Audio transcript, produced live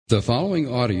The following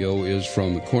audio is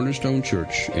from Cornerstone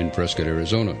Church in Prescott,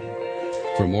 Arizona.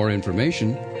 For more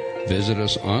information, visit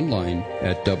us online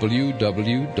at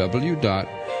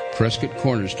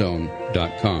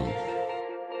www.prescottcornerstone.com.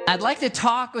 I'd like to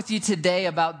talk with you today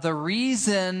about the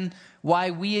reason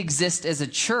why we exist as a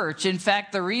church. In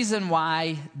fact, the reason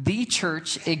why the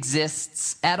church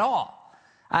exists at all.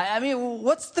 I mean,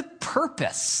 what's the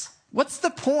purpose? What's the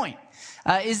point?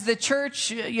 Is the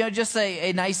church, just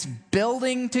a nice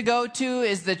building to go to?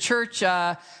 Is the church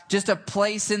just a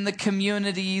place in the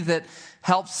community that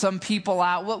helps some people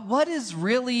out? What is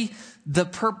really the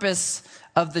purpose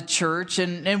of the church?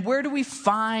 And where do we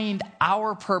find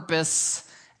our purpose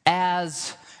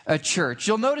as a church?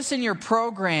 You'll notice in your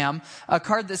program a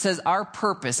card that says Our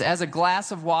Purpose. It has a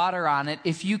glass of water on it.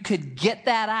 If you could get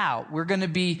that out, we're going to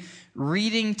be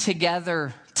reading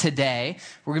together today.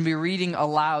 We're going to be reading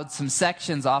aloud some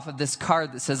sections off of this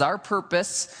card that says Our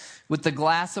Purpose with the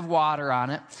glass of water on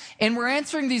it. And we're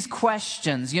answering these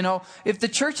questions. If the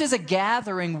church is a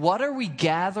gathering, what are we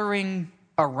gathering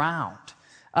around?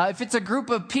 If it's a group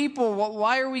of people,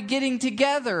 why are we getting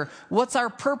together? What's our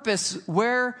purpose?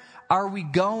 Where are we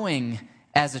going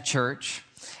as a church?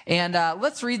 And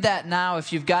let's read that now.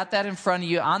 If you've got that in front of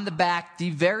you, on the back,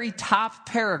 the very top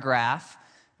paragraph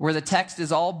where the text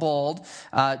is all bold.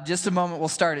 Just a moment, we'll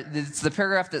start it. It's the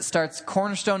paragraph that starts,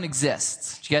 Cornerstone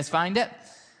exists. Did you guys find it?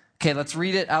 Okay, let's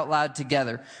read it out loud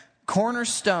together.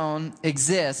 Cornerstone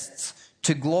exists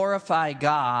to glorify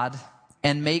God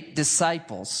and make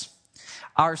disciples.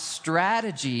 Our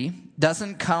strategy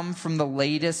doesn't come from the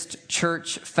latest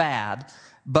church fad,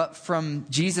 but from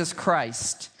Jesus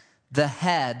Christ, the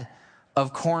head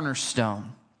of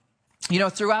Cornerstone.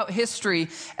 Throughout history,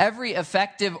 every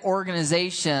effective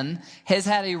organization has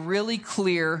had a really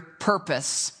clear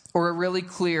purpose or a really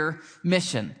clear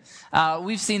mission.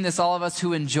 We've seen this, all of us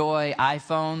who enjoy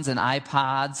iPhones and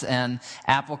iPods and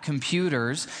Apple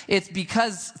computers. It's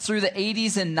because through the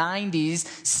 80s and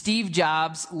 90s, Steve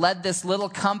Jobs led this little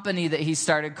company that he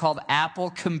started called Apple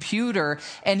Computer,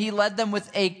 and he led them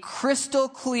with a crystal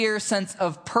clear sense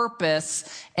of purpose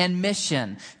and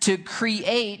mission to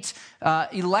create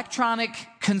electronic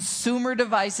consumer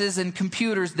devices and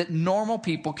computers that normal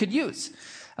people could use.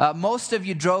 Most of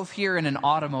you drove here in an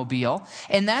automobile,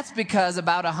 and that's because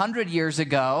about 100 years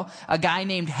ago, a guy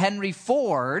named Henry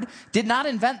Ford did not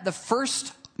invent the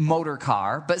first motor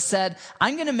car, but said,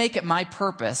 I'm going to make it my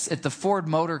purpose at the Ford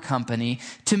Motor Company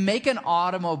to make an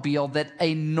automobile that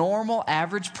a normal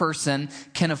average person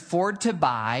can afford to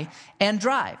buy and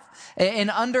drive.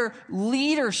 And under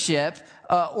leadership,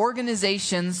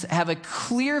 organizations have a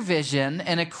clear vision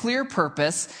and a clear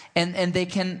purpose, and they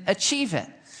can achieve it.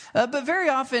 But very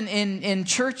often in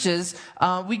churches,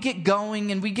 we get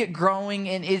going and we get growing,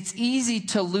 and it's easy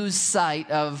to lose sight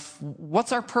of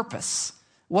what's our purpose,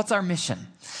 what's our mission.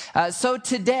 So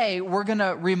today, we're going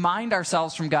to remind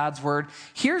ourselves from God's Word,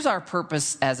 here's our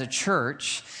purpose as a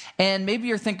church. And maybe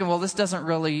you're thinking, well, this doesn't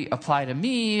really apply to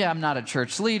me. I'm not a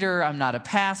church leader. I'm not a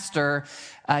pastor.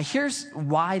 Here's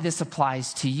why this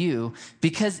applies to you,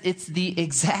 because it's the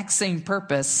exact same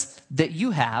purpose that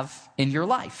you have in your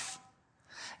life.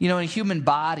 In a human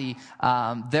body,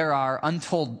 there are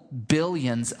untold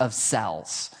billions of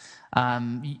cells.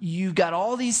 You've got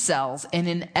all these cells, and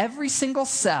in every single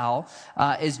cell,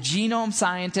 as genome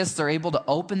scientists are able to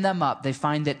open them up, they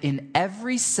find that in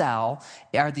every cell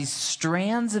are these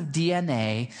strands of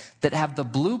DNA that have the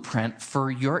blueprint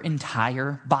for your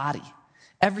entire body.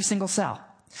 Every single cell.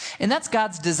 And that's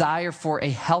God's desire for a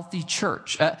healthy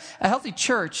church. A healthy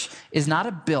church is not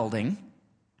a building.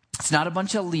 It's not a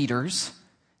bunch of leaders.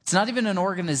 It's not even an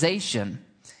organization.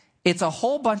 It's a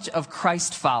whole bunch of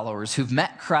Christ followers who've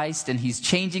met Christ and he's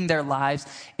changing their lives.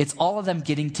 It's all of them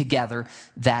getting together.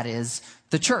 That is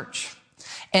the church.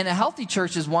 And a healthy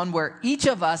church is one where each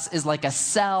of us is like a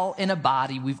cell in a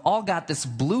body. We've all got this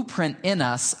blueprint in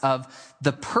us of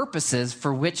the purposes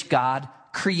for which God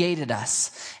created us.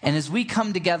 And as we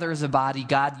come together as a body,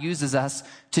 God uses us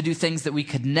to do things that we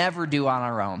could never do on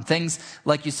our own. Things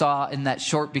like you saw in that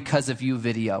short Because of You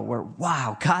video where,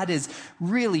 wow, God is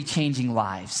really changing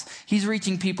lives. He's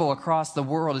reaching people across the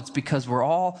world. It's because we're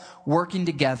all working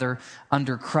together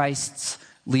under Christ's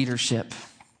leadership.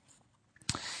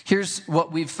 Here's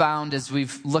what we've found as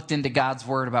we've looked into God's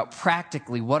Word about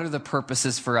practically what are the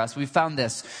purposes for us. We've found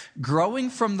this: growing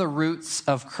from the roots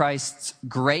of Christ's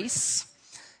grace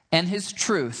and His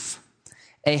truth.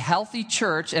 A healthy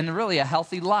church, and really a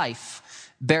healthy life,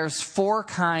 bears 4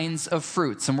 kinds of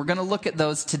fruits. And we're going to look at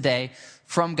those today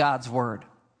from God's Word.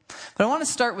 But I want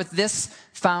to start with this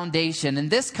foundation. And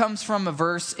this comes from a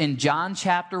verse in John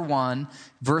chapter 1,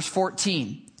 verse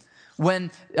 14.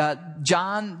 when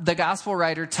John, the gospel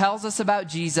writer, tells us about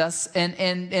Jesus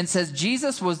and says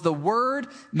Jesus was the Word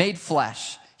made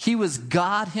flesh. He was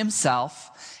God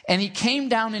himself, and he came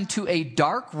down into a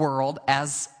dark world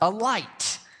as a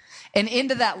light. And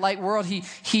into that light world,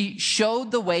 he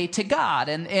showed the way to God.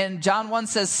 And John 1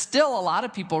 says, still a lot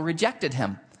of people rejected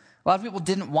him. A lot of people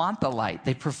didn't want the light.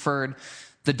 They preferred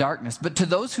the darkness. But to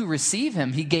those who receive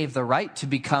him, he gave the right to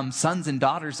become sons and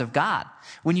daughters of God.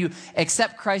 When you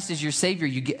accept Christ as your Savior,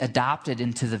 you get adopted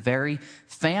into the very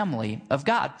family of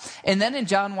God. And then in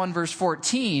John 1 verse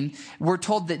 14, we're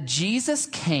told that Jesus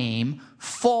came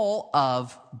full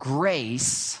of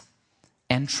grace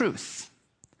and truth.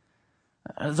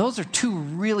 Those are two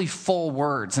really full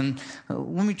words, and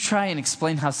let me try and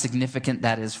explain how significant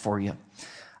that is for you.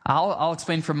 I'll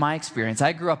explain from my experience.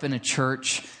 I grew up in a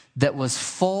church that was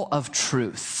full of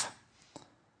truth,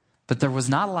 but there was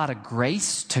not a lot of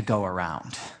grace to go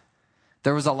around.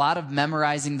 There was a lot of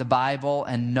memorizing the Bible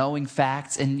and knowing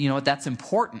facts, and you know what? That's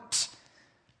important.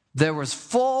 There was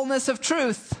fullness of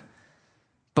truth,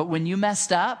 but when you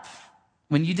messed up,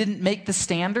 when you didn't make the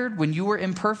standard, when you were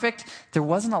imperfect, there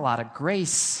wasn't a lot of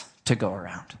grace to go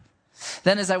around.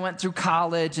 Then as I went through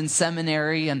college and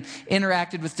seminary and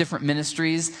interacted with different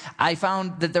ministries, I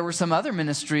found that there were some other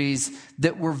ministries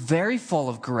that were very full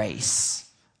of grace.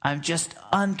 Just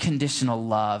unconditional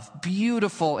love,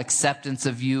 beautiful acceptance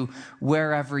of you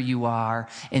wherever you are.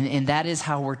 And that is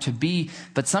how we're to be.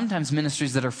 But sometimes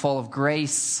ministries that are full of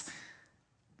grace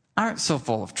aren't so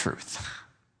full of truth.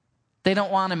 They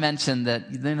don't want to mention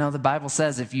that, the Bible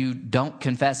says if you don't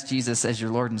confess Jesus as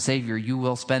your Lord and Savior, you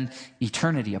will spend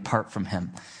eternity apart from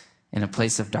him in a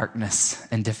place of darkness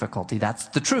and difficulty. That's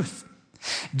the truth.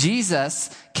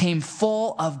 Jesus came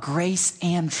full of grace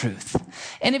and truth.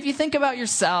 And if you think about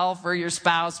yourself or your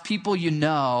spouse, people you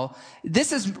know,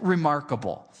 this is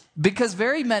remarkable. Because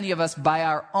very many of us, by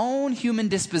our own human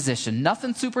disposition,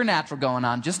 nothing supernatural going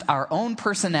on, just our own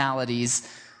personalities,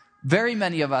 very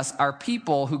many of us are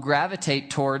people who gravitate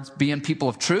towards being people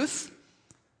of truth.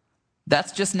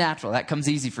 That's just natural. That comes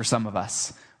easy for some of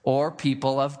us. Or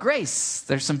people of grace.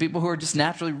 There's some people who are just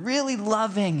naturally really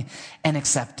loving and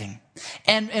accepting.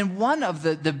 And one of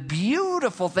the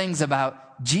beautiful things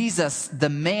about Jesus, the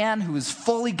man who is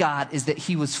fully God, is that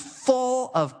he was full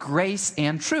of grace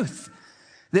and truth.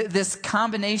 This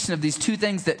combination of these two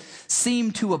things that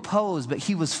seem to oppose, but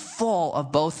he was full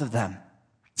of both of them.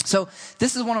 So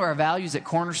this is one of our values at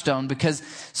Cornerstone because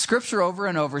Scripture over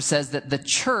and over says that the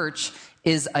church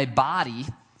is a body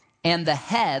and the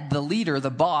head, the leader,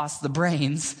 the boss, the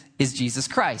brains is Jesus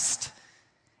Christ.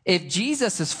 If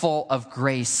Jesus is full of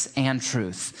grace and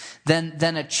truth,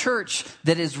 then a church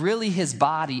that is really his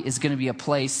body is going to be a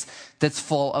place that's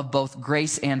full of both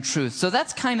grace and truth. So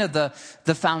that's kind of the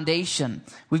foundation.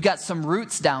 We've got some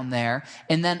roots down there,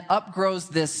 and then up grows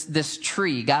this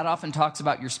tree. God often talks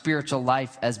about your spiritual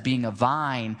life as being a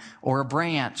vine or a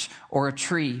branch or a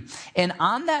tree. And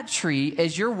on that tree,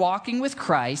 as you're walking with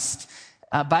Christ,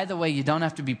 by the way, you don't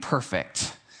have to be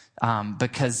perfect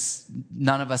because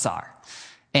none of us are.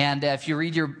 And if you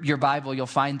read your Bible, you'll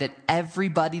find that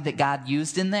everybody that God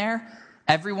used in there,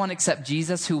 everyone except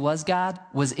Jesus, who was God,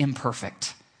 was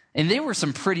imperfect. And they were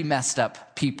some pretty messed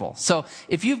up people. So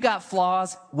if you've got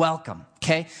flaws, welcome,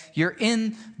 okay? You're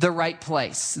in the right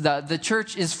place. The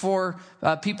church is for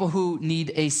people who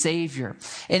need a Savior.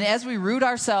 And as we root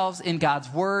ourselves in God's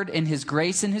Word, in His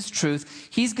grace and His truth,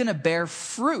 He's going to bear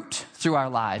fruit through our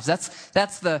lives.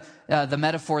 That's the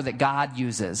metaphor that God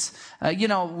uses.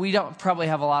 We don't probably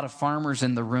have a lot of farmers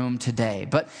in the room today,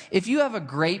 but if you have a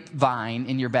grapevine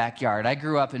in your backyard, I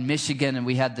grew up in Michigan and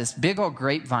we had this big old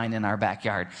grapevine in our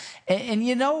backyard. And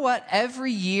you know what?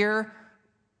 Every year,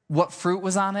 what fruit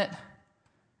was on it?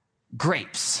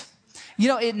 Grapes.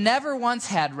 It never once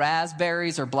had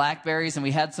raspberries or blackberries, and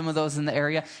we had some of those in the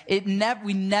area.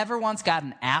 We never once got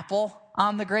an apple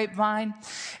on the grapevine.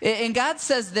 And God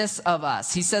says this of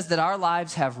us. He says that our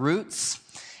lives have roots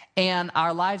and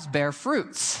our lives bear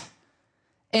fruits.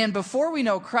 And before we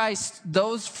know Christ,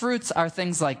 those fruits are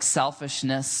things like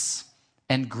selfishness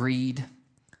and greed,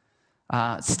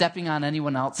 stepping on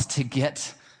anyone else to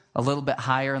get a little bit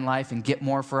higher in life and get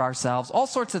more for ourselves, all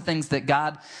sorts of things that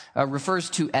God refers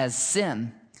to as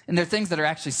sin. And they're things that are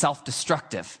actually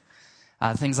self-destructive.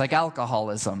 Things like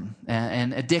alcoholism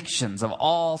and addictions of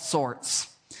all sorts.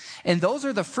 And those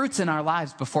are the fruits in our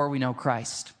lives before we know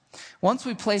Christ. Once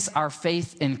we place our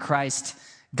faith in Christ,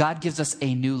 God gives us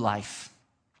a new life.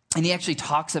 And he actually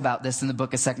talks about this in the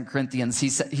book of 2 Corinthians.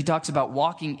 He talks about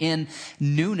walking in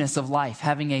newness of life,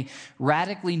 having a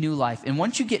radically new life. And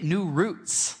once you get new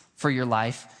roots for your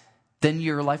life, then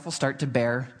your life will start to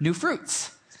bear new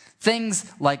fruits.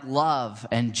 Things like love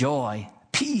and joy,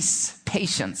 peace,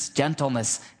 patience,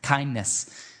 gentleness, kindness.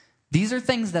 These are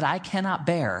things that I cannot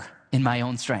bear in my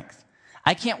own strength.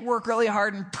 I can't work really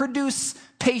hard and produce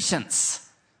patience,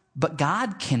 but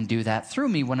God can do that through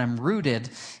me when I'm rooted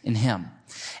in him.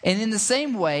 And in the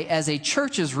same way, as a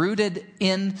church is rooted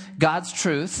in God's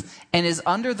truth and is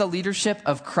under the leadership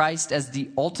of Christ as the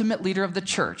ultimate leader of the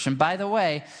church. And by the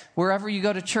way, wherever you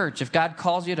go to church, if God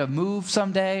calls you to move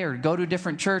someday or go to a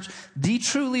different church, the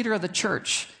true leader of the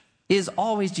church is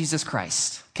always Jesus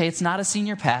Christ. Okay, it's not a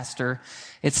senior pastor.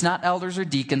 It's not elders or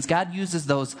deacons. God uses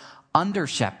those under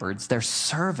shepherds, they're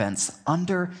servants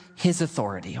under his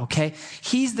authority, okay?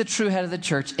 He's the true head of the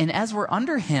church, and as we're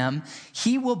under him,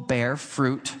 he will bear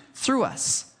fruit through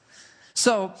us.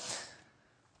 So,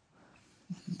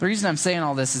 the reason I'm saying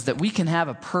all this is that we can have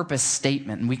a purpose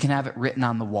statement, and we can have it written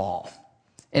on the wall.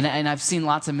 And I've seen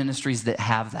lots of ministries that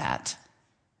have that.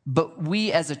 But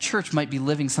we as a church might be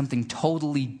living something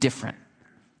totally different.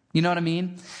 You know what I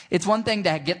mean? It's one thing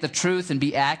to get the truth and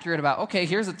be accurate about, okay,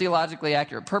 here's a theologically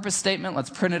accurate purpose statement. Let's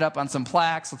print it up on some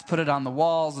plaques. Let's put it on the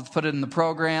walls. Let's put it in the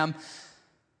program.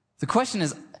 The question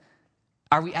is,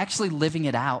 are we actually living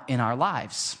it out in our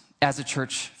lives as a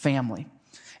church family?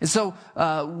 And so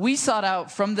we sought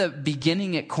out from the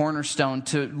beginning at Cornerstone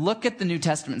to look at the New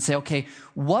Testament and say, okay,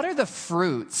 what are the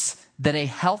fruits that a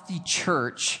healthy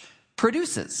church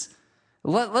produces?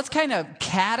 Let's kind of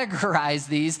categorize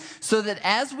these so that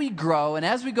as we grow and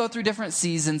as we go through different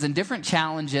seasons and different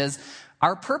challenges,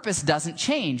 our purpose doesn't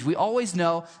change. We always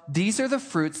know these are the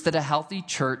fruits that a healthy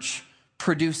church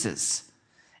produces.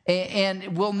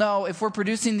 And we'll know if we're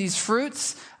producing these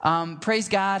fruits, praise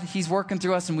God, he's working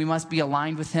through us and we must be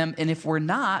aligned with him. And if we're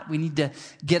not, we need to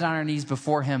get on our knees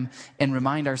before him and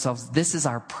remind ourselves this is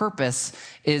our purpose,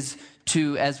 is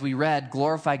to, as we read,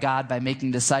 glorify God by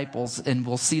making disciples, and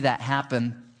we'll see that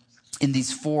happen in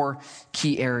these 4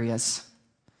 key areas.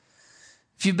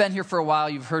 If you've been here for a while,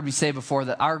 you've heard me say before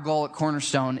that our goal at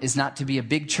Cornerstone is not to be a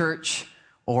big church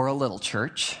or a little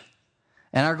church.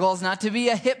 And our goal is not to be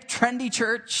a hip, trendy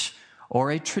church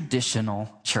or a traditional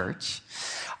church.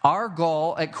 Our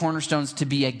goal at Cornerstone is to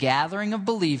be a gathering of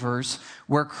believers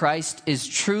where Christ is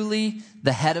truly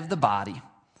the head of the body,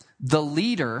 the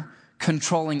leader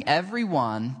controlling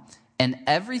everyone and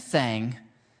everything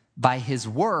by his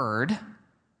word,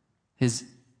 his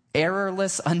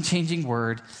errorless, unchanging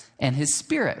word, and his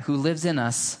Spirit who lives in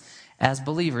us as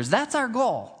believers. That's our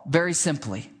goal, very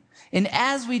simply. And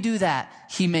as we do that,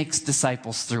 he makes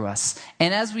disciples through us.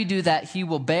 And as we do that, he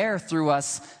will bear through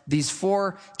us these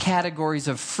 4 categories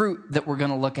of fruit that we're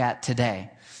going to look at today.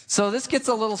 So this gets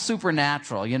a little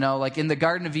supernatural, you know, like in the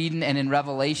Garden of Eden and in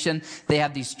Revelation, they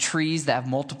have these trees that have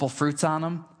multiple fruits on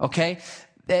them, okay?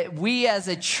 We as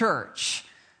a church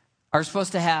are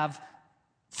supposed to have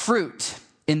fruit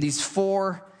in these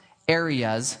 4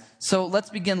 areas. So let's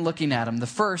begin looking at them. The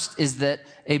first is that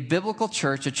a biblical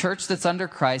church, a church that's under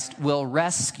Christ, will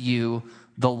rescue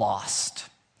the lost.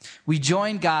 We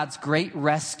join God's great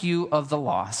rescue of the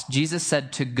lost. Jesus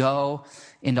said to go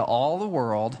into all the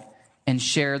world and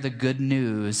share the good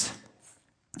news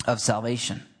of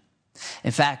salvation.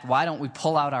 In fact, why don't we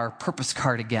pull out our purpose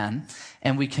card again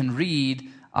and we can read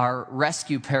our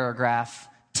rescue paragraph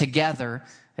together.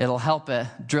 It'll help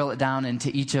drill it down into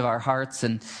each of our hearts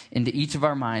and into each of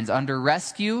our minds. Under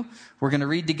rescue, we're going to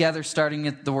read together starting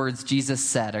at the words Jesus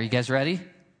said. Are you guys ready?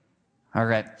 All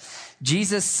right.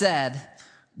 Jesus said,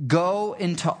 "Go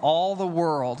into all the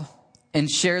world and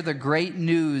share the great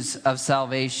news of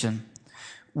salvation."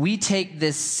 We take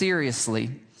this seriously,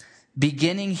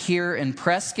 beginning here in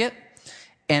Prescott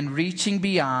and reaching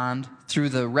beyond through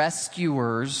the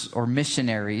rescuers or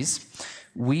missionaries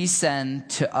we send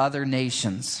to other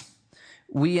nations.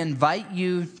 We invite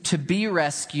you to be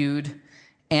rescued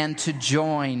and to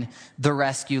join the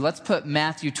rescue. Let's put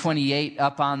Matthew 28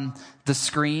 up on the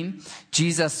screen.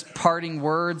 Jesus' parting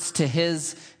words to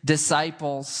his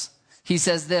disciples. He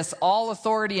says this, "All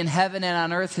authority in heaven and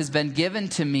on earth has been given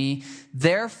to me.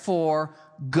 Therefore,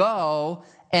 go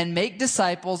and make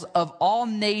disciples of all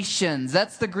nations."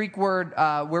 That's the Greek word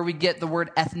where we get the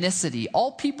word ethnicity.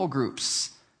 All people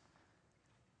groups.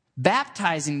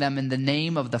 Baptizing them in the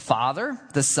name of the Father,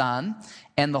 the Son,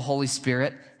 and the Holy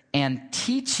Spirit, and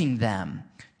teaching them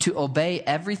to obey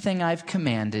everything I've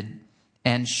commanded.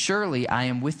 And surely I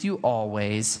am with you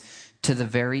always to the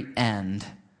very end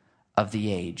of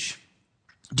the age.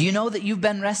 Do you know that you've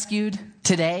been rescued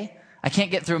today? I can't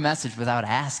get through a message without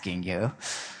asking you.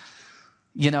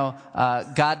 You know,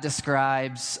 God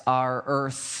describes our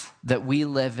earth that we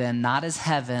live in not as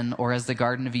heaven or as the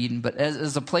Garden of Eden, but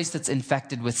as a place that's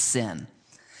infected with sin.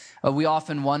 We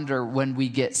often wonder when we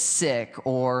get sick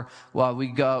or while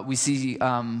we see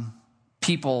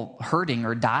people hurting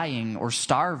or dying or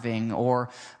starving or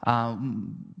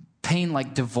pain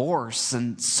like divorce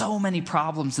and so many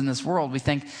problems in this world. We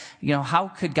think, how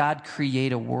could God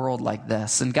create a world like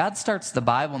this? And God starts the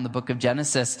Bible in the book of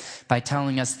Genesis by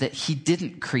telling us that he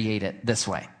didn't create it this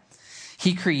way.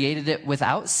 He created it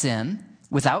without sin,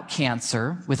 without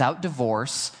cancer, without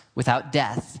divorce, without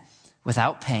death,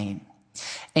 without pain.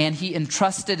 And he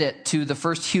entrusted it to the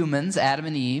first humans, Adam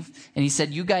and Eve, and he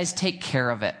said, you guys take care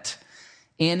of it.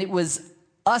 And it was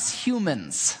us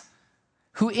humans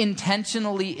who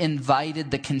intentionally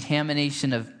invited the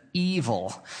contamination of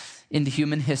evil into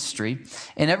human history.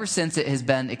 And ever since, it has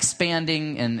been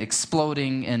expanding and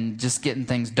exploding and just getting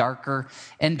things darker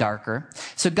and darker.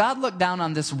 So God looked down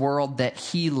on this world that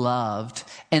he loved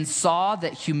and saw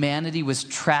that humanity was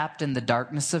trapped in the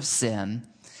darkness of sin.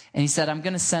 And he said, I'm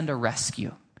going to send a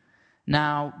rescue.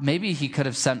 Now, maybe he could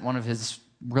have sent one of his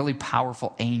really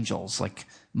powerful angels, like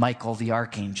Michael the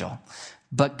archangel.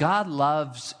 But God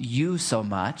loves you so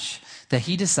much that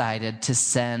he decided to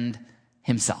send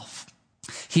himself.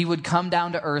 He would come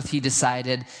down to earth, he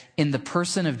decided, in the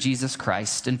person of Jesus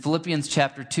Christ. And Philippians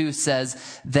chapter 2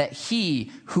 says that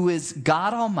he, who is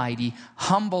God Almighty,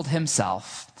 humbled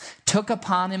himself, took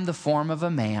upon him the form of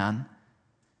a man,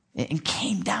 and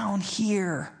came down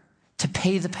here to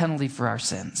pay the penalty for our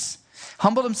sins.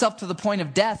 Humbled himself to the point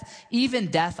of death, even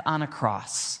death on a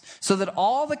cross, so that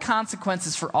all the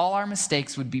consequences for all our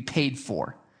mistakes would be paid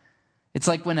for. It's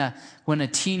like when a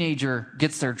teenager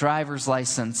gets their driver's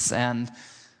license and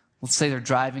let's say they're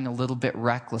driving a little bit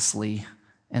recklessly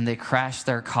and they crash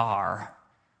their car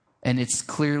and it's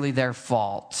clearly their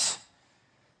fault.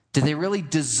 Do they really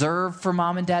deserve for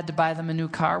mom and dad to buy them a new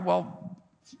car? Well,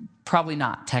 probably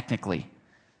not, technically.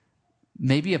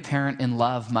 Maybe a parent in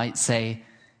love might say,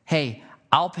 hey,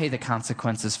 I'll pay the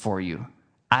consequences for you.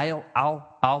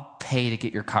 I'll pay to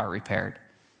get your car repaired.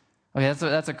 Okay,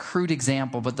 that's a crude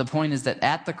example, but the point is that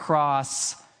at the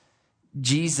cross,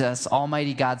 Jesus,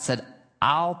 Almighty God, said,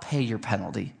 I'll pay your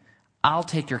penalty. I'll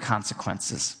take your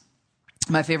consequences.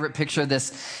 My favorite picture of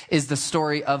this is the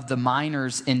story of the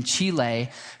miners in Chile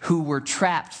who were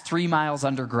trapped 3 miles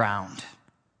underground.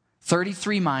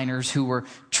 33 miners who were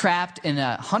trapped in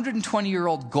a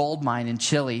 120-year-old gold mine in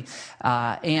Chile.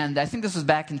 And I think this was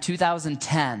back in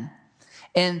 2010.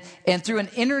 And through an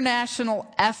international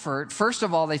effort, first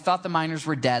of all, they thought the miners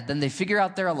were dead. Then they figure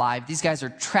out they're alive. These guys are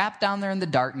trapped down there in the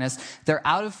darkness. They're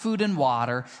out of food and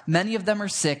water. Many of them are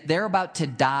sick. They're about to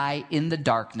die in the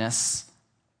darkness.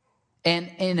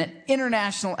 And in an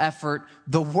international effort,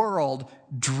 the world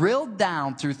drilled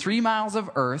down through 3 miles of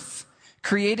earth,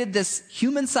 created this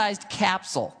human-sized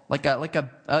capsule, like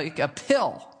a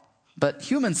pill, but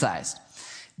human-sized,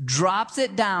 drops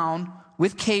it down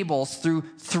with cables through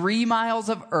 3 miles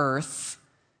of earth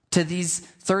to these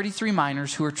 33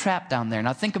 miners who are trapped down there.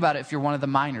 Now think about it if you're one of the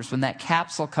miners. When that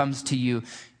capsule comes to you,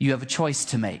 you have a choice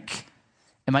to make.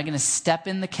 Am I going to step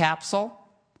in the capsule?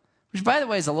 Which, by the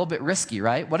way, is a little bit risky,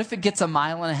 right? What if it gets 1.5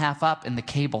 miles up and the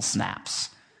cable snaps?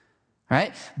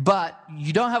 Right? But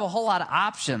you don't have a whole lot of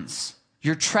options.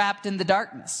 You're trapped in the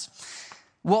darkness.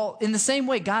 Well, in the same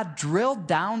way, God drilled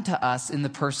down to us in the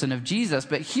person of Jesus,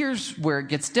 but here's where it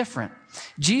gets different.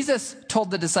 Jesus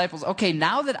told the disciples, okay,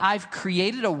 now that I've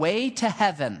created a way to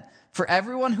heaven for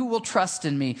everyone who will trust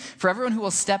in me, for everyone who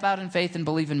will step out in faith and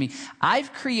believe in me,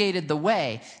 I've created the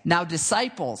way. Now,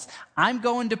 disciples, I'm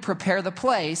going to prepare the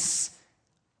place.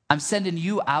 I'm sending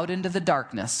you out into the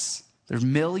darkness. There's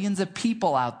millions of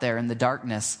people out there in the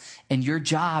darkness, and your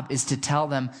job is to tell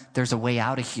them there's a way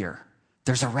out of here.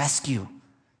 There's a rescue.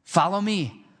 Follow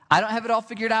me. I don't have it all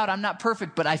figured out. I'm not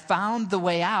perfect, but I found the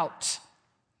way out.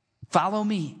 Follow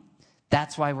me.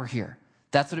 That's why we're here.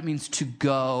 That's what it means to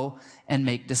go and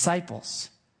make disciples.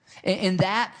 And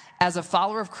that, as a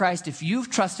follower of Christ, if you've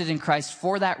trusted in Christ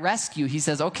for that rescue, he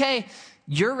says, okay,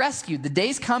 you're rescued. The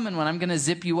day's coming when I'm going to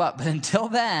zip you up. But until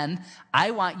then,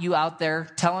 I want you out there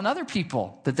telling other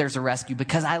people that there's a rescue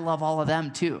because I love all of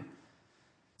them too.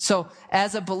 So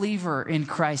as a believer in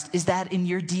Christ, is that in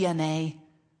your DNA?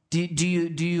 Do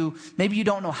you, maybe you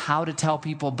don't know how to tell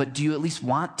people, but do you at least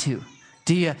want to?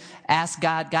 Do you ask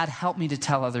God, God, help me to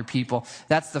tell other people?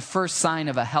 That's the first sign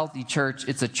of a healthy church.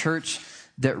 It's a church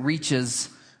that reaches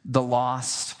the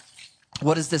lost.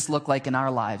 What does this look like in our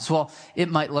lives? Well, it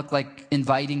might look like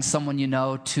inviting someone you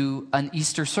know to an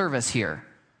Easter service here,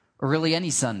 or really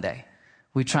any Sunday.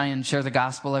 We try and share the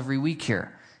gospel every week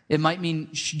here. It might mean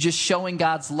just showing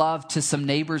God's love to some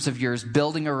neighbors of yours,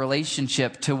 building a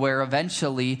relationship to where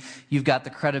eventually you've got the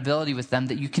credibility with them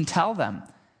that you can tell them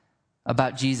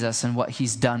about Jesus and what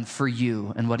he's done for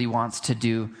you and what he wants to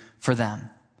do for them.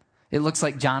 It looks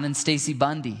like John and Stacy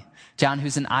Bundy. John,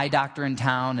 who's an eye doctor in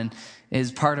town and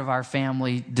is part of our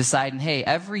family, deciding, hey,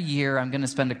 every year I'm going to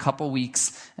spend a couple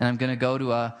weeks and I'm going to go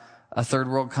to a third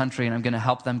world country and I'm going to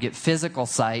help them get physical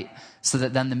sight so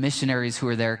that then the missionaries who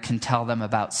are there can tell them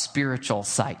about spiritual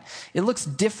sight. It looks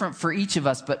different for each of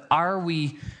us, but are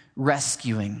we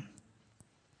rescuing?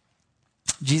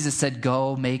 Jesus said,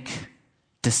 go make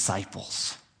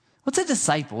disciples. What's a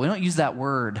disciple? We don't use that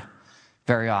word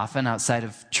very often outside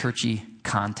of churchy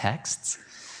contexts.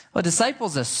 Well, a disciple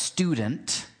is a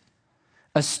student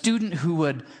who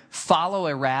would follow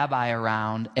a rabbi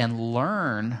around and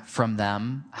learn from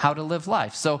them how to live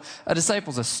life. So a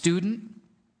disciple is a student,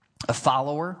 a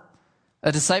follower.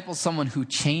 A disciple is someone who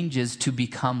changes to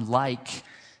become like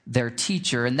their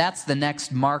teacher. And that's the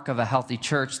next mark of a healthy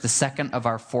church. The second of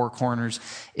our four corners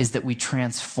is that we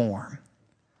transform.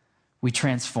 We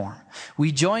transform.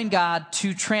 We join God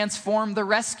to transform the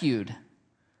rescued.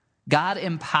 God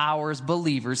empowers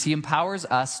believers. He empowers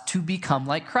us to become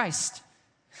like Christ.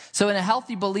 So in a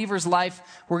healthy believer's life,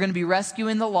 we're going to be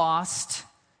rescuing the lost,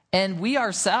 and we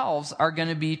ourselves are going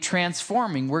to be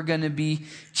transforming. We're going to be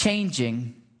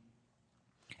changing.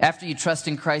 After you trust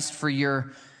in Christ for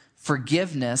your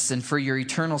forgiveness and for your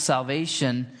eternal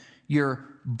salvation, you're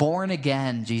born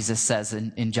again, Jesus says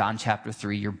in John chapter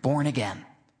 3. You're born again.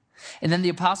 And then the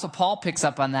Apostle Paul picks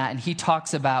up on that, and he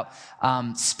talks about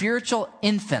spiritual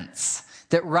infants,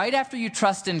 that right after you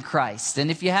trust in Christ,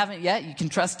 and if you haven't yet, you can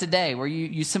trust today, where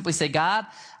you simply say, God,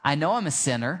 I know I'm a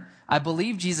sinner. I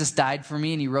believe Jesus died for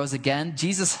me and he rose again.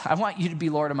 Jesus, I want you to be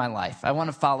Lord of my life. I want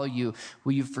to follow you.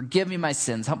 Will you forgive me my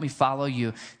sins? Help me follow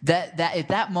you. That at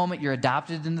that moment, you're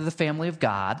adopted into the family of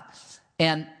God.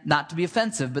 And not to be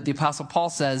offensive, but the Apostle Paul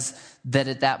says that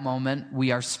at that moment,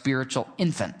 we are spiritual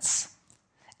infants.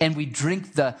 And we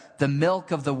drink the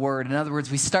milk of the word. In other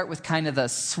words, we start with kind of the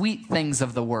sweet things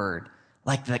of the word,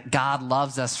 like that God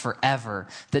loves us forever,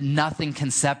 that nothing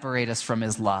can separate us from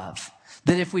his love.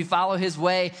 That if we follow his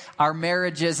way, our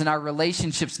marriages and our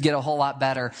relationships get a whole lot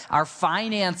better. Our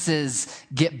finances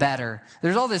get better.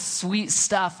 There's all this sweet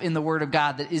stuff in the word of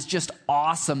God that is just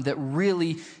awesome, that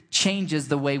really changes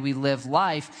the way we live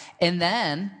life. And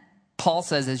then Paul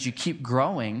says, as you keep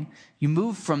growing, you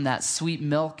move from that sweet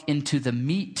milk into the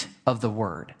meat of the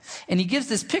word. And he gives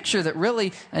this picture that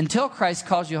really, until Christ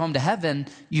calls you home to heaven,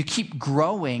 you keep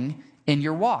growing in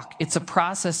your walk. It's a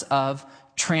process of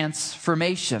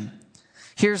transformation.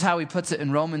 Here's how he puts it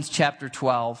in Romans chapter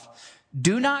 12.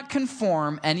 Do not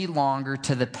conform any longer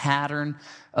to the pattern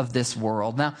of this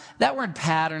world. Now, that word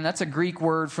pattern, that's a Greek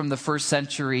word from the first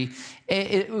century.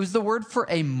 It was the word for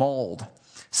a mold.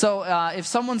 So if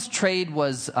someone's trade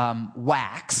was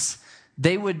wax,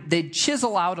 they'd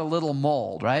chisel out a little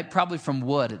mold, right? Probably from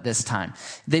wood at this time.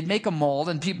 They'd make a mold,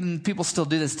 and people still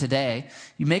do this today.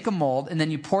 You make a mold, and then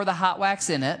you pour the hot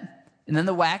wax in it, and then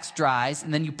the wax dries,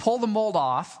 and then you pull the mold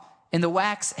off, and the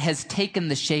wax has taken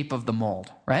the shape of the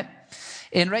mold, right?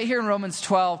 And right here in Romans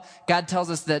 12, God tells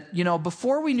us that,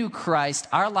 before we knew Christ,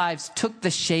 our lives took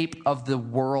the shape of the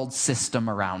world system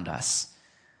around us.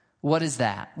 What is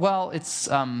that? Well, it's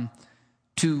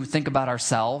to think about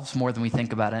ourselves more than we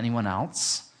think about anyone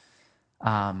else.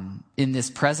 In this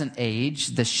present age,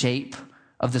 the shape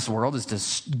of this world is to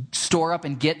store up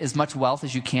and get as much wealth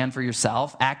as you can for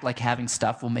yourself. Act like having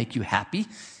stuff will make you happy,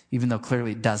 even though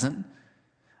clearly it doesn't.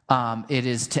 It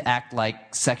is to act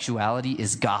like sexuality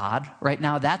is God right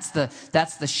now. That's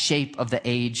the shape of the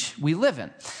age we live in.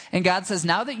 And God says,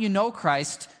 now that you know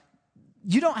Christ,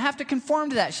 you don't have to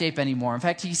conform to that shape anymore. In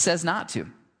fact, he says not to,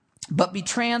 but be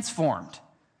transformed.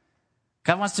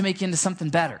 God wants to make you into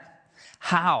something better.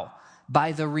 How?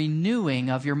 By the renewing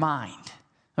of your mind.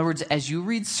 In other words, as you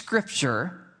read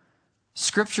Scripture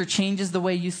changes the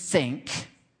way you think,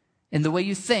 and the way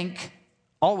you think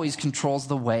always controls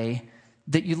the way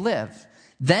that you live.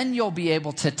 Then you'll be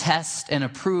able to test and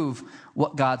approve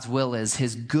what God's will is,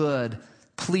 his good,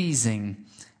 pleasing,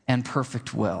 and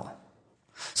perfect will.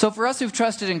 So for us who've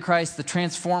trusted in Christ, the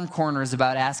Transform Corner is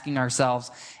about asking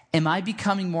ourselves, am I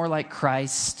becoming more like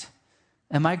Christ?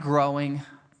 Am I growing?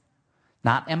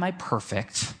 Not am I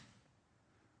perfect?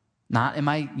 Not am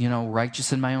I,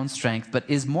 righteous in my own strength, but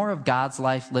is more of God's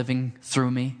life living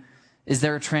through me? Is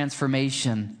there a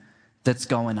transformation that's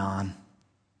going on?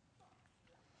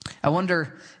 I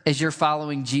wonder, as you're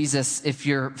following Jesus, if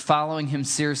you're following him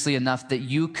seriously enough that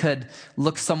you could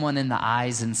look someone in the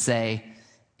eyes and say,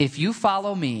 if you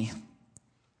follow me,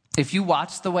 if you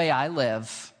watch the way I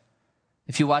live,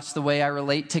 if you watch the way I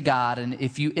relate to God, and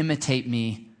if you imitate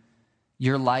me,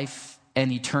 your life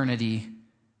and eternity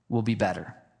will be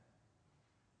better.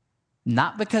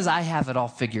 not because I have it all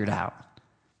figured out,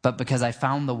 but because I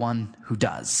found the one who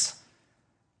does.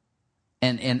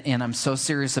 And I'm so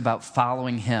serious about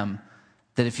following him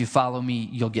that if you follow me,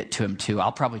 you'll get to him too.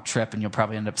 I'll probably trip and you'll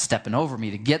probably end up stepping over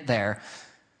me to get there,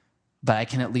 but I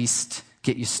can at least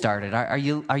get you started. Are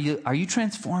you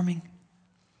transforming?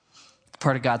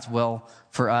 Part of God's will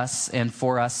for us and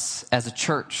for us as a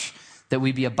church, that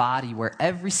we be a body where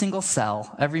every single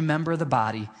cell, every member of the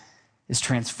body is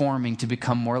transforming to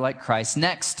become more like Christ.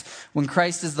 Next, when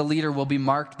Christ is the leader, we'll be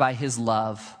marked by his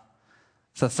love.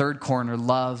 The third corner,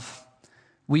 love.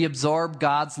 We absorb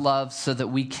God's love so that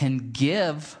we can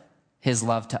give his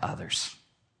love to others.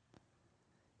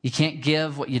 You can't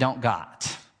give what you don't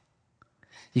got.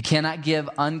 You cannot give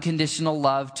unconditional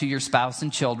love to your spouse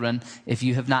and children if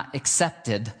you have not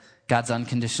accepted God's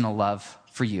unconditional love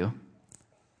for you.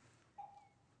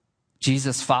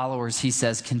 Jesus' followers, he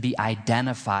says, can be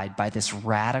identified by this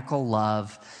radical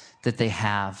love that they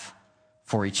have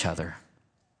for each other.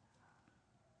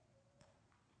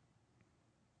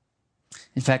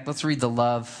 In fact, let's read the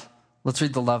love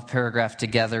paragraph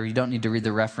together. You don't need to read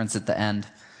the reference at the end.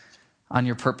 On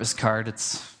your purpose card,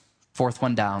 it's fourth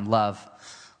one down, love.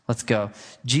 Let's go.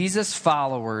 Jesus'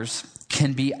 followers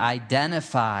can be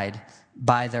identified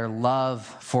by their love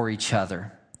for each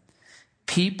other.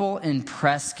 People in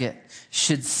Prescott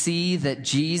should see that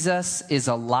Jesus is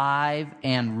alive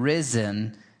and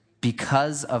risen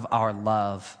because of our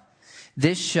love.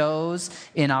 This shows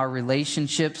in our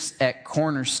relationships at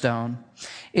Cornerstone.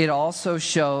 It also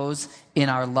shows in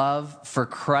our love for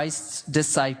Christ's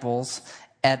disciples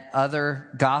at other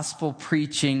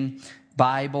gospel-preaching,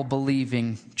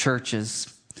 Bible-believing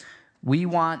churches. We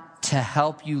want to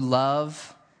help you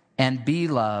love and be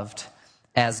loved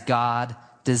as God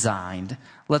designed.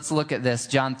 Let's look at this.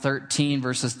 John 13,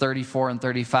 verses 34 and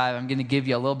 35. I'm going to give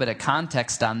you a little bit of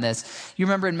context on this. You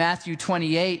remember in Matthew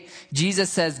 28, Jesus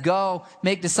says, "Go,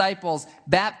 make disciples,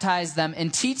 baptize them,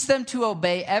 and teach them to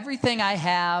obey everything I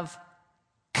have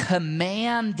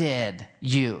commanded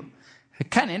you."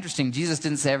 Kind of interesting. Jesus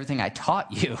didn't say everything I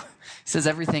taught you. He says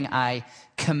everything I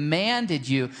commanded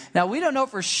you. Now, we don't know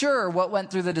for sure what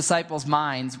went through the disciples'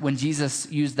 minds when Jesus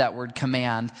used that word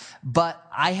command, but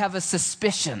I have a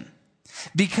suspicion.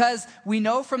 Because we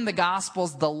know from the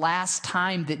Gospels the last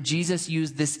time that Jesus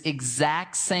used this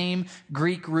exact same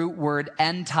Greek root word,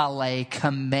 entale,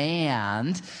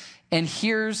 command. And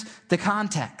here's the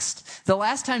context. The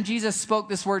last time Jesus spoke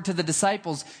this word to the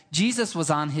disciples, Jesus was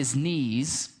on his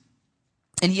knees,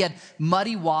 and he had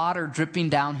muddy water dripping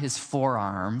down his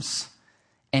forearms,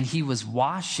 and he was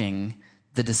washing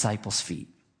the disciples' feet.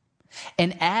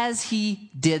 And as he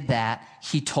did that,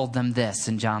 he told them this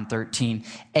in John 13,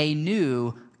 a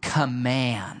new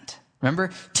command. Remember?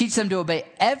 Teach them to obey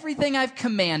everything I've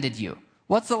commanded you.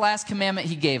 What's the last commandment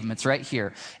he gave them? It's right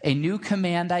here. A new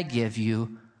command I give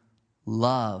you,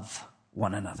 love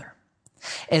one another.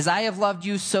 As I have loved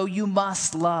you, so you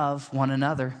must love one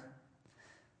another.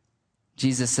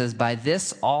 Jesus says, by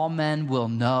this all men will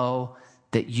know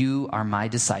that you are my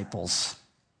disciples,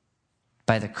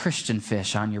 by the Christian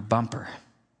fish on your bumper.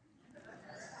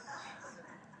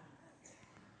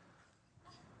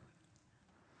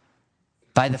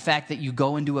 By the fact that you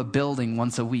go into a building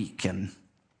once a week and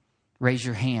raise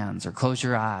your hands or close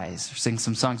your eyes or sing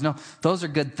some songs. No, those are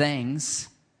good things.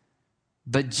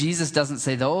 But Jesus doesn't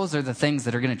say those are the things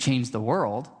that are going to change the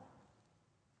world.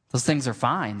 Those things are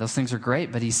fine. Those things are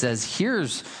great. But he says,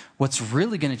 here's what's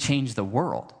really going to change the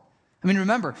world. I mean,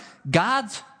 remember,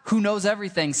 God's who knows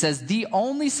everything says the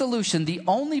only solution, the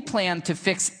only plan to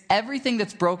fix everything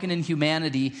that's broken in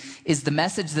humanity is the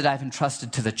message that I've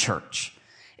entrusted to the church.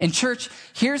 In church,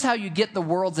 here's how you get the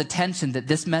world's attention that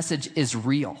this message is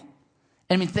real.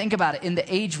 I mean, think about it. In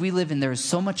the age we live in, there is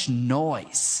so much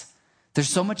noise. There's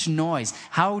so much noise.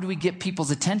 How do we get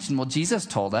people's attention? Well, Jesus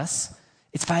told us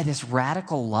it's by this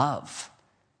radical love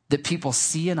that people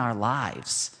see in our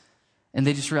lives. And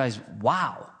they just realize,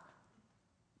 wow,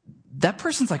 that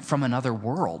person's like from another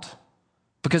world.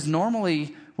 Because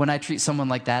normally when I treat someone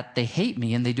like that, they hate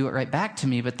me and they do it right back to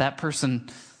me. But that person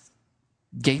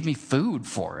gave me food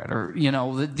for it. Or, you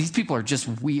know, these people are just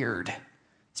weird.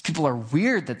 These people are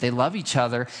weird that they love each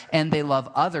other and they love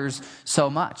others so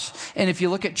much. And if you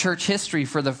look at church history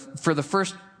for the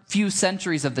first few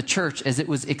centuries of the church as it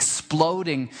was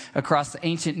exploding across the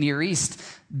ancient Near East,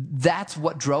 that's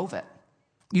what drove it.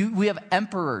 We have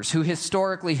emperors who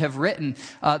historically have written,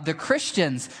 the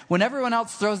Christians, when everyone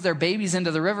else throws their babies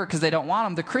into the river because they don't want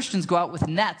them, the Christians go out with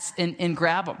nets and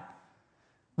grab them.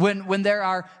 When there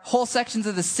are whole sections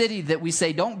of the city that we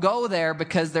say, don't go there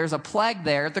because there's a plague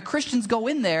there, the Christians go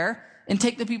in there and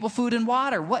take the people food and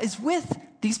water. What is with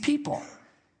these people.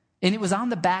 And it was on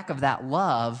the back of that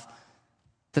love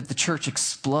that the church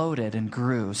exploded and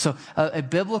grew. So a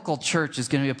biblical church is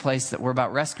going to be a place that we're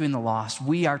about rescuing the lost.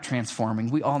 We are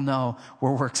transforming. We all know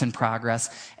we're works in progress.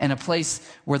 And a place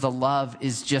where the love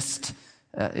is just,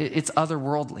 it's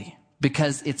otherworldly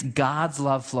because it's God's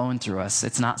love flowing through us.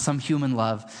 It's not some human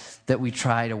love that we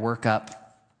try to work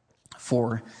up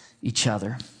for each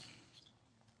other.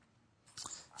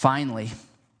 Finally,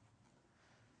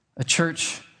 a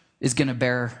church is going to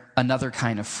bear another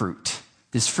kind of fruit.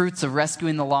 These fruits of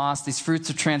rescuing the lost, these fruits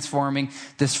of transforming,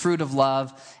 this fruit of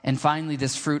love, and finally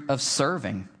this fruit of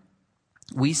serving.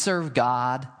 We serve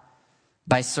God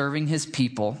by serving his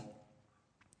people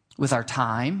with our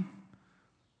time,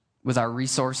 with our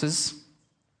resources,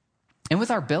 and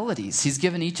with our abilities. He's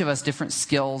given each of us different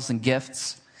skills and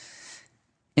gifts.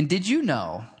 And did you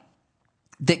know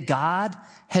that God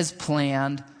has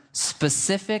planned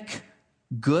specific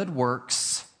good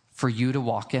works for you to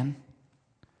walk in?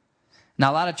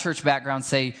 Now, a lot of church backgrounds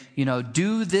say,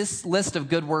 do this list of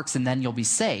good works and then you'll be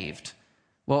saved.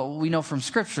 Well, we know from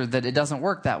Scripture that it doesn't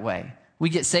work that way. We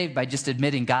get saved by just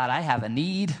admitting, God, I have a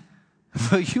need.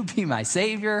 Will you be my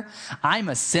Savior? I'm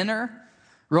a sinner.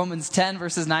 Romans 10,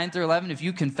 verses 9 through 11, if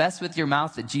you confess with your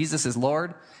mouth that Jesus is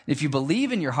Lord, if you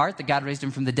believe in your heart that God raised him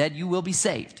from the dead, you will be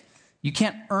saved. You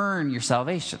can't earn your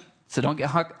salvation. So don't get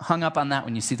hung up on that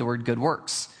when you see the word good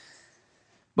works.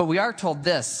 But we are told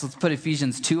this. Let's put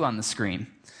Ephesians 2 on the screen.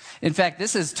 In fact,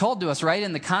 this is told to us right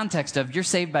in the context of you're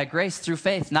saved by grace through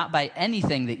faith, not by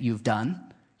anything that you've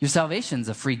done. Your salvation's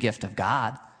a free gift of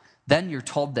God. Then you're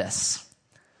told this.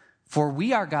 For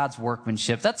we are God's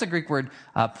workmanship. That's a Greek word,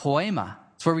 poema.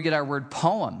 It's where we get our word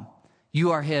poem.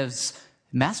 You are his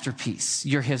masterpiece.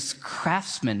 You're his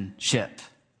craftsmanship.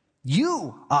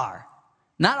 You are.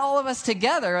 Not all of us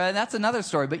together. That's another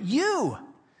story. But you.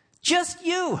 Just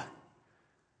you.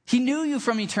 He knew you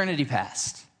from eternity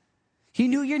past. He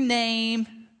knew your name.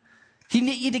 He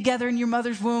knit you together in your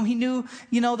mother's womb. He knew,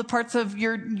 the parts of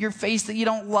your face that you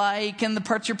don't like and the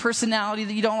parts of your personality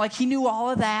that you don't like. He knew all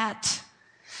of that.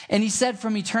 And he said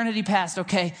from eternity past,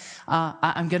 okay,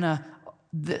 they're going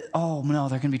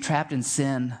to be trapped in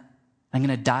sin. I'm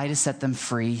going to die to set them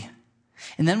free.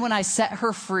 And then when I set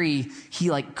her free, he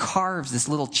carves this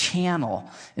little channel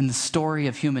in the story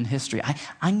of human history.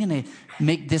 I'm going to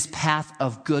make this path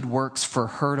of good works for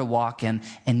her to walk in,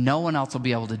 and no one else will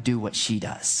be able to do what she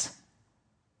does.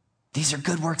 These are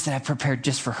good works that I've prepared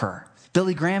just for her.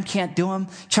 Billy Graham can't do them.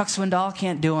 Chuck Swindoll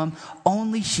can't do them.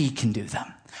 Only she can do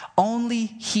them. Only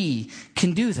he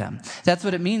can do them. That's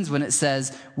what it means when it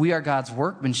says we are God's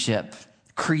workmanship,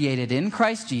 created in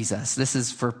Christ Jesus. This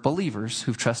is for believers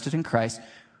who've trusted in Christ.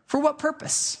 For what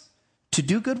purpose? To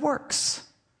do good works.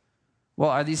 Well,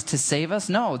 are these to save us?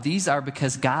 No, these are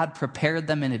because God prepared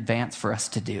them in advance for us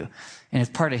to do. And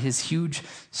it's part of his huge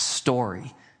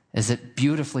story. As it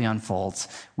beautifully unfolds,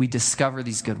 we discover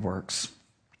these good works.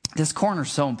 This corner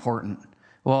is so important.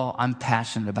 Well, I'm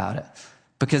passionate about it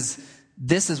because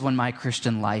this is when my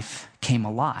Christian life came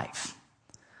alive.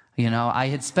 I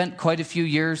had spent quite a few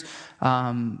years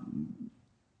trying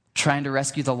to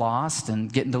rescue the lost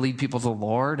and getting to lead people to the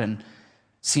Lord and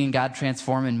seeing God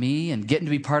transform in me and getting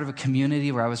to be part of a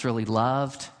community where I was really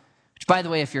loved. Which, by the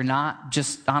way, if you're not,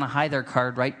 just on a Hi There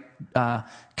card, write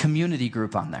community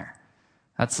group on there.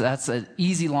 That's an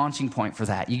easy launching point for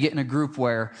that. You get in a group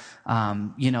where,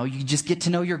 you just get to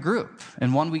know your group.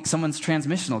 And one week someone's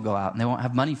transmission will go out and they won't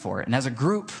have money for it. And as a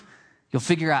group, you'll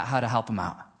figure out how to help them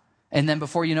out. And then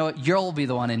before you know it, you'll be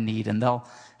the one in need and they'll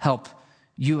help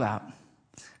you out.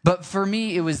 But for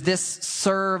me, it was this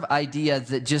serve idea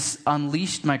that just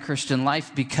unleashed my Christian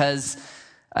life because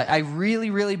I really,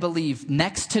 really believe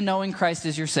next to knowing Christ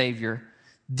as your Savior,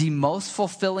 the most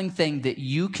fulfilling thing that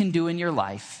you can do in your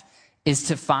life is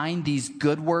to find these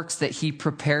good works that he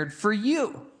prepared for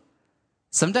you.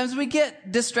 Sometimes we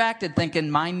get distracted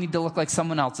thinking mine need to look like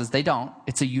someone else's. They don't.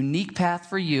 It's a unique path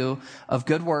for you of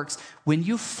good works. When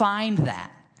you find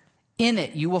that, in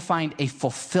it you will find a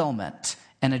fulfillment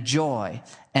and a joy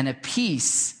and a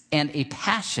peace and a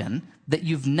passion that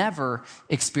you've never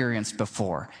experienced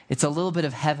before. It's a little bit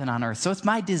of heaven on earth. So it's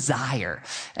my desire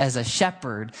as a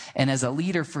shepherd and as a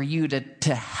leader for you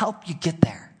to help you get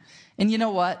there. And you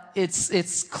know what?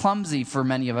 It's clumsy for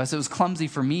many of us. It was clumsy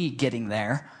for me getting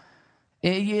there.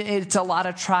 It's a lot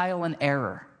of trial and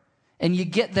error. And you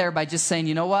get there by just saying,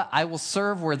 you know what? I will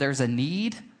serve where there's a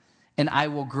need, and I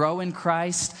will grow in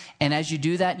Christ. And as you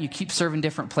do that, and you keep serving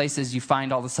different places, you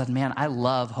find all of a sudden, man, I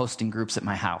love hosting groups at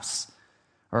my house.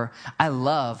 Or I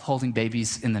love holding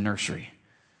babies in the nursery.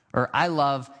 Or I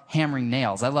love hammering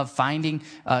nails. I love finding,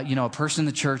 a person in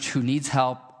the church who needs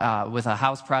help with a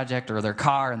house project or their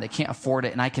car and they can't afford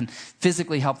it, and I can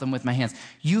physically help them with my hands.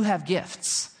 You have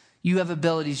gifts. You have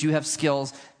abilities. You have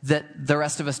skills that the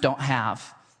rest of us don't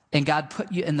have. And God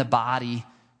put you in the body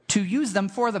to use them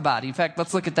for the body. In fact,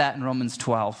 let's look at that in Romans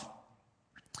 12.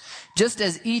 Just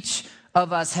as each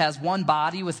of us has one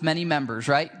body with many members,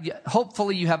 right?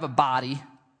 Hopefully you have a body,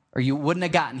 or you wouldn't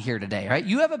have gotten here today, right?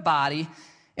 You have a body,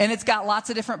 and it's got lots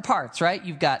of different parts, right?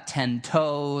 You've got 10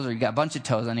 toes, or you've got a bunch of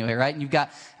toes anyway, right? And you've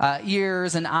got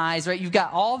ears and eyes, right? You've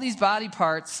got all these body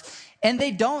parts, and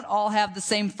they don't all have the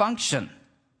same function.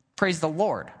 Praise the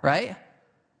Lord, right?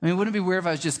 I mean, wouldn't it be weird if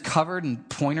I was just covered in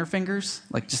pointer fingers?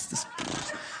 Like just this.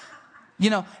 You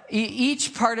know,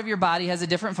 each part of your body has a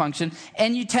different function,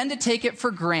 and you tend to take it for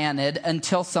granted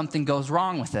until something goes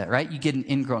wrong with it, right? You get an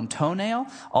ingrown toenail,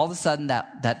 all of a sudden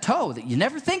that toe that you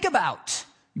never think about,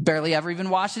 you barely ever even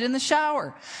wash it in the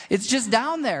shower. It's just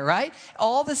down there, right?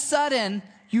 All of a sudden,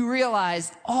 you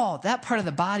realize, oh, that part of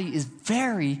the body is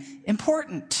very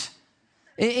important.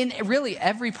 In really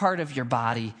every part of your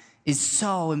body is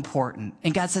so important.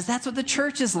 And God says that's what the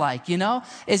church is like, you know?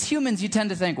 As humans, you tend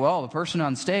to think, well, the person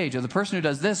on stage or the person who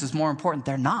does this is more important.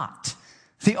 They're not.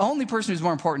 The only person who's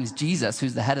more important is Jesus,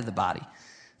 who's the head of the body.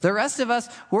 The rest of us,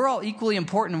 we're all equally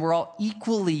important and we're all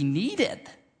equally needed.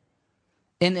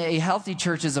 And a healthy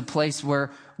church is a place where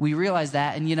we realize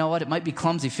that, and you know what? It might be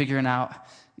clumsy figuring out,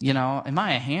 you know, am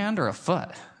I a hand or a foot?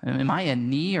 Am I a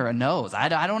knee or a nose? I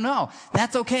don't know.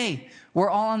 That's okay. We're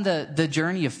all on the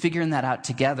journey of figuring that out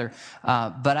together.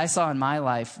 But I saw in my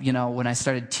life, you know, when I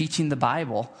started teaching the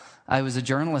Bible, I was a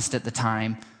journalist at the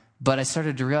time, but I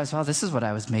started to realize, wow, this is what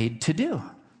I was made to do.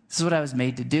 This is what I was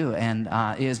made to do. And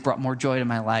it has brought more joy to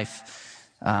my life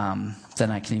than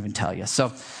I can even tell you.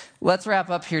 So let's wrap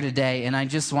up here today. And I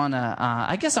just want to,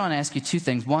 I guess I want to ask you two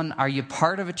things. One, are you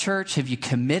part of a church? Have you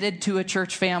committed to a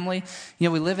church family? You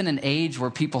know, we live in an age where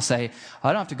people say,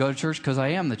 I don't have to go to church because I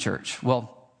am the church.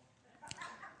 Well,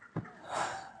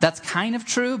 that's kind of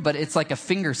true, but it's like a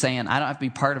finger saying, I don't have to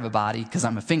be part of a body because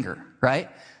I'm a finger, right?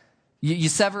 You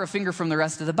sever a finger from the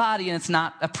rest of the body, and it's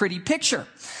not a pretty picture.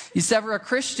 You sever a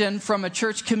Christian from a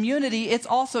church community, it's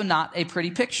also not a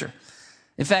pretty picture.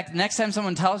 In fact, next time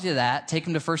someone tells you that, take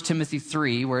them to 1 Timothy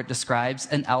 3, where it describes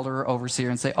an elder or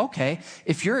overseer, and say, okay,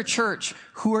 if you're a church,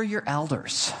 who are your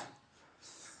elders?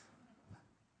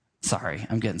 Sorry,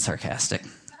 I'm getting sarcastic.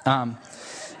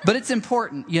 But it's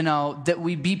important, you know, that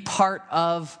we be part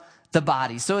of the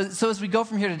body. So as we go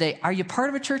from here today, are you part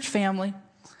of a church family?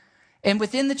 And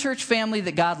within the church family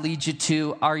that God leads you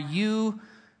to, are you,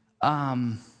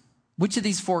 which of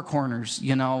these four corners,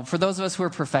 you know? For those of us who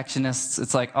are perfectionists,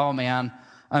 it's like, oh man,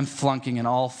 I'm flunking in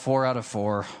all 4 out of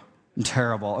 4. I'm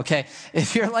terrible, okay?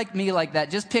 If you're like me like that,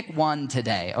 just pick one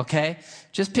today, okay?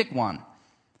 Just pick one.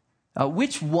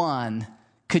 Which one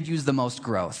could use the most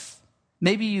growth?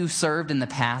 Maybe you served in the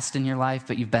past in your life,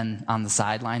 but you've been on the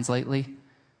sidelines lately.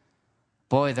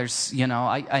 Boy, there's, you know,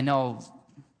 I know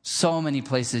so many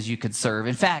places you could serve.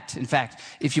 In fact,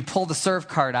 if you pull the serve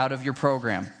card out of your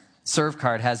program, serve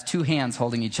card has 2 hands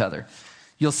holding each other.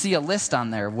 You'll see a list on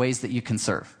there of ways that you can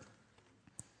serve.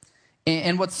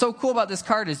 And what's so cool about this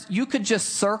card is you could just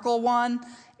circle one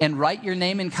and write your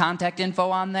name and contact info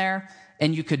on there,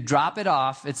 and you could drop it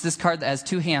off. It's this card that has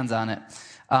 2 hands on it.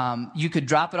 You could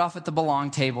drop it off at the belong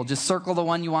table. Just circle the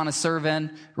one you want to serve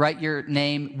in, write your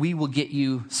name. We will get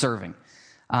you serving.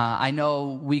 I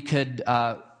know we could,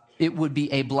 it would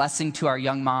be a blessing to our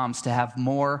young moms to have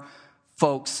more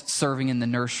folks serving in the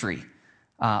nursery.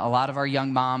 A lot of our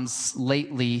young moms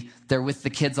lately, they're with the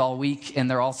kids all week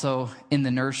and they're also in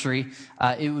the nursery.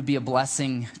 It would be a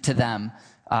blessing to them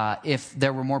if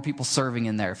there were more people serving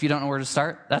in there. If you don't know where to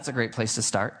start, that's a great place to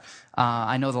start.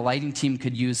 I know the lighting team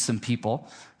could use some people.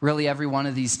 Really, every one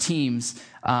of these teams,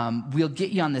 we'll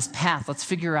get you on this path. Let's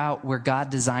figure out where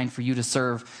God designed for you to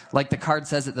serve. Like the card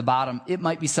says at the bottom, it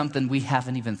might be something we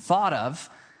haven't even thought of,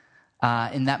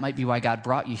 and that might be why God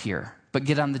brought you here. But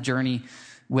get on the journey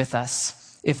with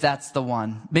us, if that's the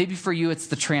one. Maybe for you, it's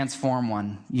the transform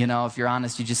one. You know, if you're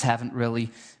honest, you just haven't really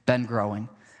been growing.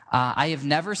 I have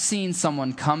never seen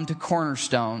someone come to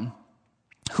Cornerstone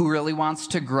who really wants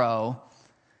to grow,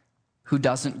 who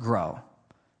doesn't grow.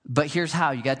 But here's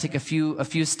how. You got to take a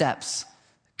few steps.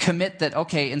 Commit that,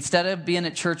 okay, instead of being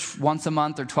at church once a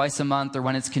month or twice a month or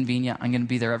when it's convenient, I'm going to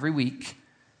be there every week.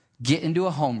 Get into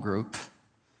a home group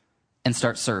and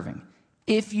start serving.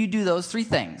 If you do those 3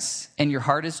 things and your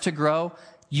heart is to grow,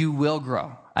 you will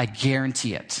grow. I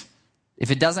guarantee it. If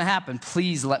it doesn't happen,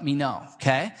 please let me know,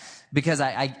 okay? Because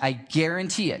I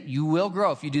guarantee it. You will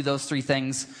grow if you do those 3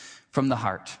 things from the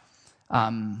heart.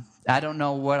 I don't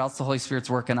know what else the Holy Spirit's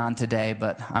working on today,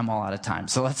 but I'm all out of time.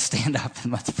 So let's stand up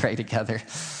and let's pray together.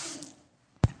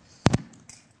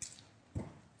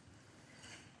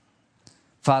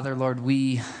 Father, Lord,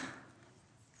 we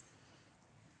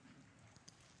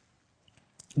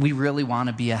really want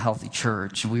to be a healthy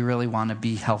church. We really want to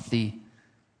be healthy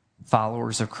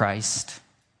followers of Christ.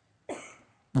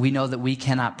 We know that we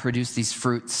cannot produce these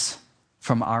fruits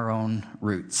from our own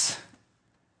roots.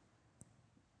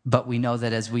 But we know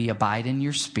that as we abide in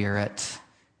your Spirit,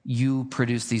 you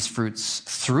produce these fruits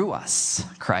through us,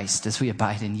 Christ, as we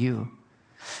abide in you.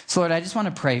 So, Lord, I just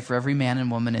want to pray for every man and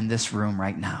woman in this room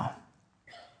right now.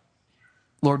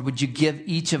 Lord, would you give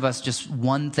each of us just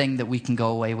one thing that we can go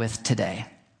away with today?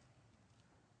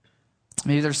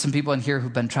 Maybe there's some people in here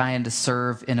who've been trying to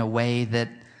serve in a way that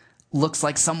looks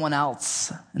like someone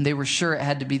else, and they were sure it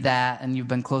had to be that, and you've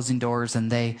been closing doors,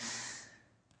 and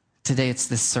today it's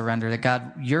this surrender that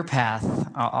God, your path,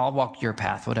 I'll walk your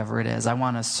path, whatever it is. I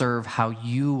want to serve how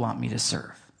you want me to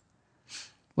serve.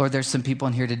 Lord, there's some people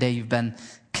in here today, you've been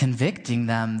convicting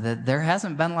them that there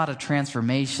hasn't been a lot of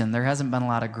transformation. There hasn't been a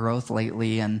lot of growth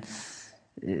lately, and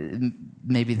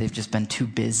maybe they've just been too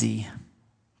busy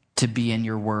to be in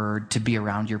your word, to be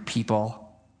around your people.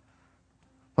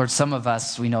 Lord, some of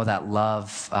us, we know that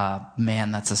love,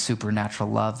 man, that's a supernatural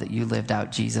love that you lived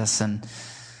out, Jesus. And,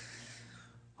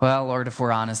 well, Lord, if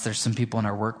we're honest, there's some people in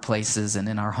our workplaces and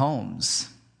in our homes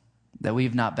that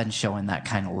we've not been showing that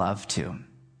kind of love to.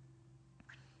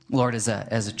 Lord, as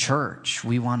a church,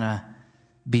 we want to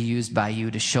be used by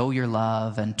you to show your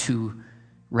love and to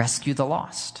rescue the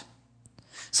lost.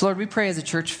 So, Lord, we pray as a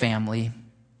church family,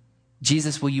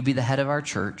 Jesus, will you be the head of our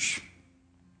church?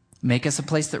 Make us a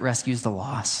place that rescues the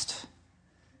lost.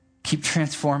 Keep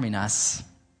transforming us.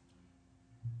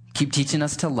 Keep teaching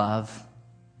us to love.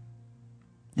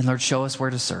 And Lord, show us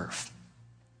where to serve.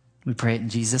 We pray it in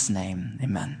Jesus' name.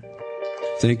 Amen.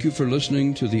 Thank you for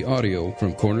listening to the audio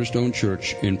from Cornerstone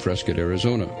Church in Prescott,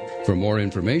 Arizona. For more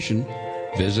information,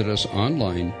 visit us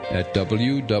online at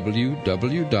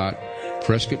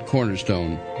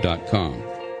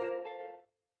www.prescottcornerstone.com.